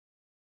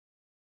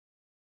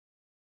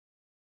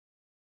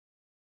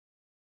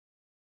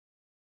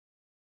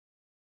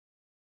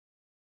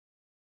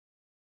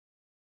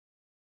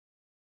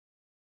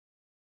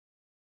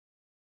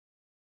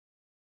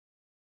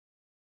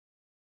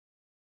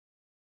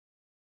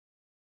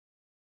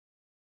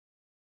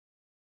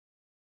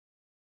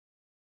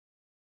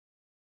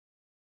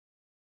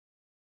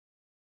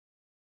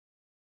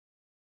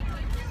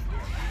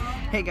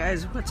Hey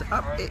guys, what's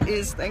up? It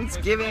is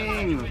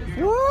Thanksgiving!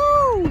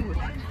 Woo!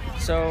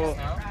 So,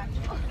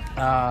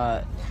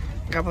 a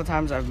couple of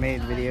times I've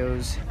made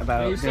videos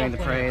about doing the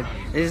parade.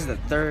 This is the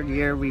third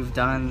year we've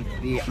done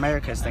the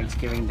America's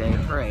Thanksgiving Day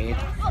Parade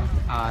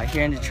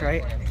here in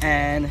Detroit,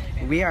 and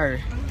we are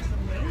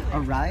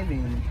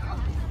arriving.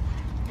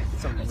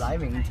 It's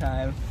arriving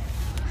time.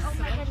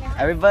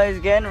 Everybody's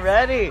getting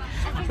ready.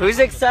 Who's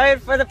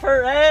excited for the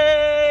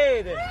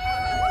parade?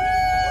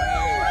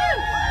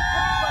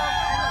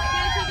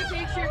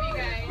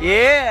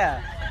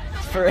 Yeah,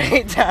 it's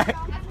parade time.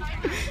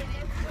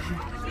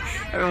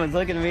 Everyone's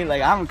looking at me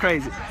like I'm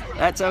crazy.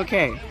 That's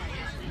okay.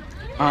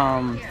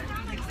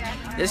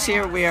 This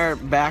year we are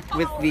back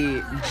with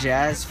the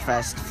Jazz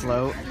Fest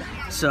float.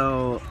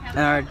 So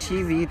our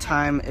TV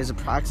time is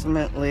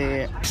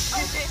approximately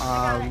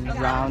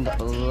around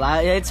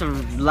it's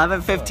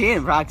 11:15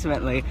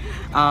 approximately.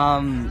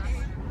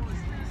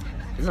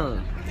 There's a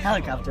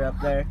helicopter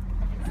up there.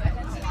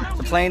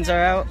 The planes are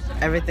out.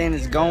 Everything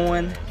is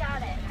going.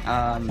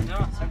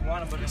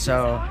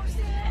 So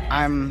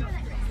I'm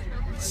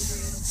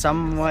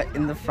somewhat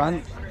in the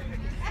front.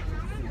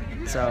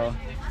 So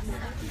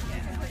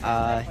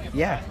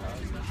yeah.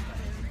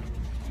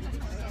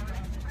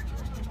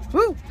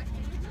 Woo!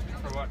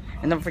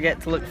 And don't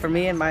forget to look for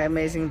me and my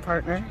amazing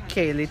partner,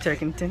 Kaylee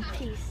Turkington.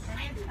 Peace.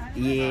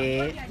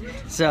 Yeah.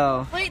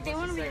 So Wait, they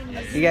want to be in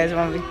this. you guys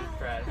want to be?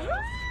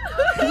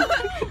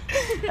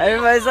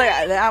 Everybody's like,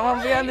 I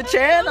want to be on the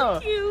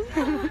channel.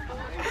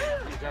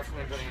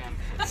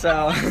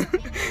 So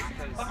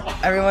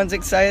everyone's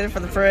excited for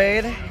the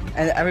parade,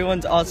 and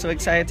everyone's also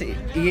excited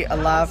to eat a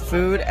lot of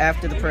food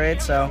after the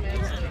parade. So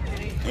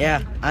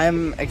yeah,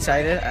 I'm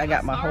excited. I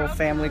got my whole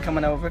family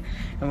coming over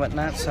and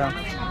whatnot. So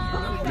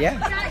yeah,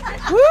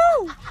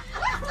 woo!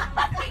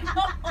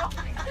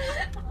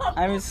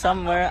 I'm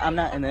somewhere. I'm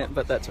not in it,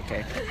 but that's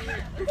okay.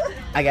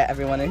 I got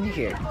everyone in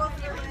here.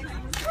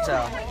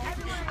 So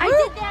I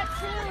did that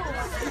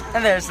too.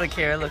 and there's the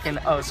Kira looking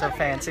oh so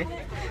fancy.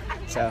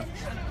 So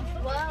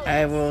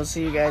I will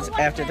see you guys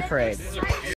after the parade.